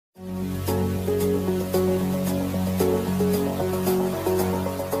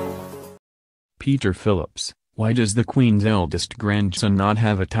Peter Phillips. Why does the Queen's eldest grandson not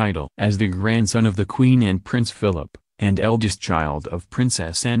have a title? As the grandson of the Queen and Prince Philip, and eldest child of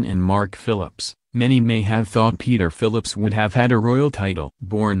Princess Anne and Mark Phillips, many may have thought Peter Phillips would have had a royal title.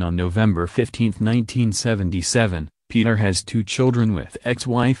 Born on November 15, 1977, Peter has two children with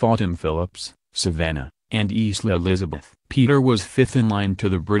ex-wife Autumn Phillips, Savannah, and Isla Elizabeth. Peter was fifth in line to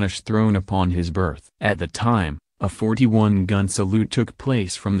the British throne upon his birth. At the time, a 41-gun salute took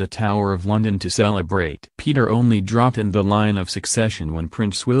place from the Tower of London to celebrate. Peter only dropped in the line of succession when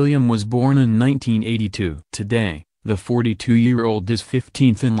Prince William was born in 1982. Today, the 42-year-old is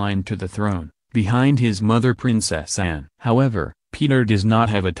 15th in line to the throne, behind his mother Princess Anne. However, Peter does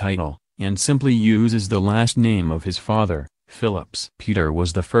not have a title, and simply uses the last name of his father, Phillips. Peter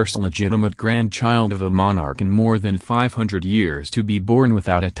was the first legitimate grandchild of a monarch in more than 500 years to be born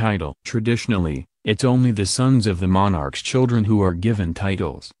without a title. Traditionally, it's only the sons of the monarch's children who are given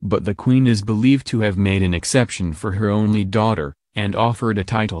titles. But the Queen is believed to have made an exception for her only daughter, and offered a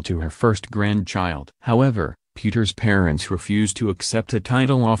title to her first grandchild. However, Peter's parents refused to accept a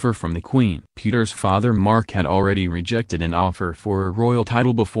title offer from the Queen. Peter's father Mark had already rejected an offer for a royal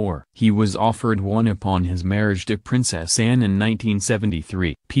title before. He was offered one upon his marriage to Princess Anne in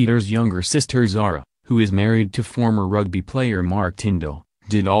 1973. Peter's younger sister Zara, who is married to former rugby player Mark Tyndall,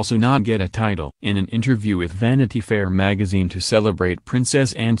 did also not get a title. In an interview with Vanity Fair magazine to celebrate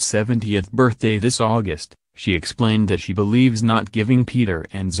Princess Anne's 70th birthday this August, she explained that she believes not giving Peter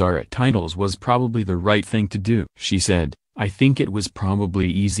and Zara titles was probably the right thing to do. She said, "I think it was probably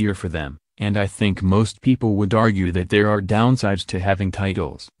easier for them, and I think most people would argue that there are downsides to having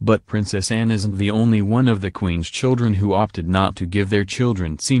titles. But Princess Anne isn't the only one of the Queen's children who opted not to give their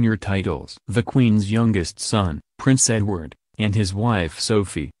children senior titles." The Queen's youngest son, Prince Edward, and his wife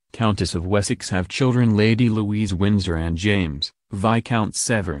Sophie, Countess of Wessex have children Lady Louise Windsor and James, Viscount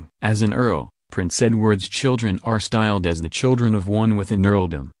Severn. As an earl, Prince Edward's children are styled as the children of one with an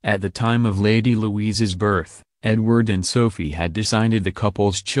earldom. At the time of Lady Louise's birth, Edward and Sophie had decided the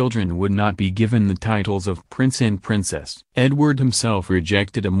couple's children would not be given the titles of Prince and Princess. Edward himself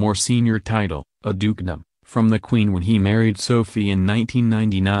rejected a more senior title, a dukedom, from the Queen when he married Sophie in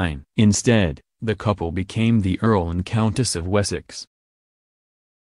 1999. Instead, the couple became the Earl and Countess of Wessex.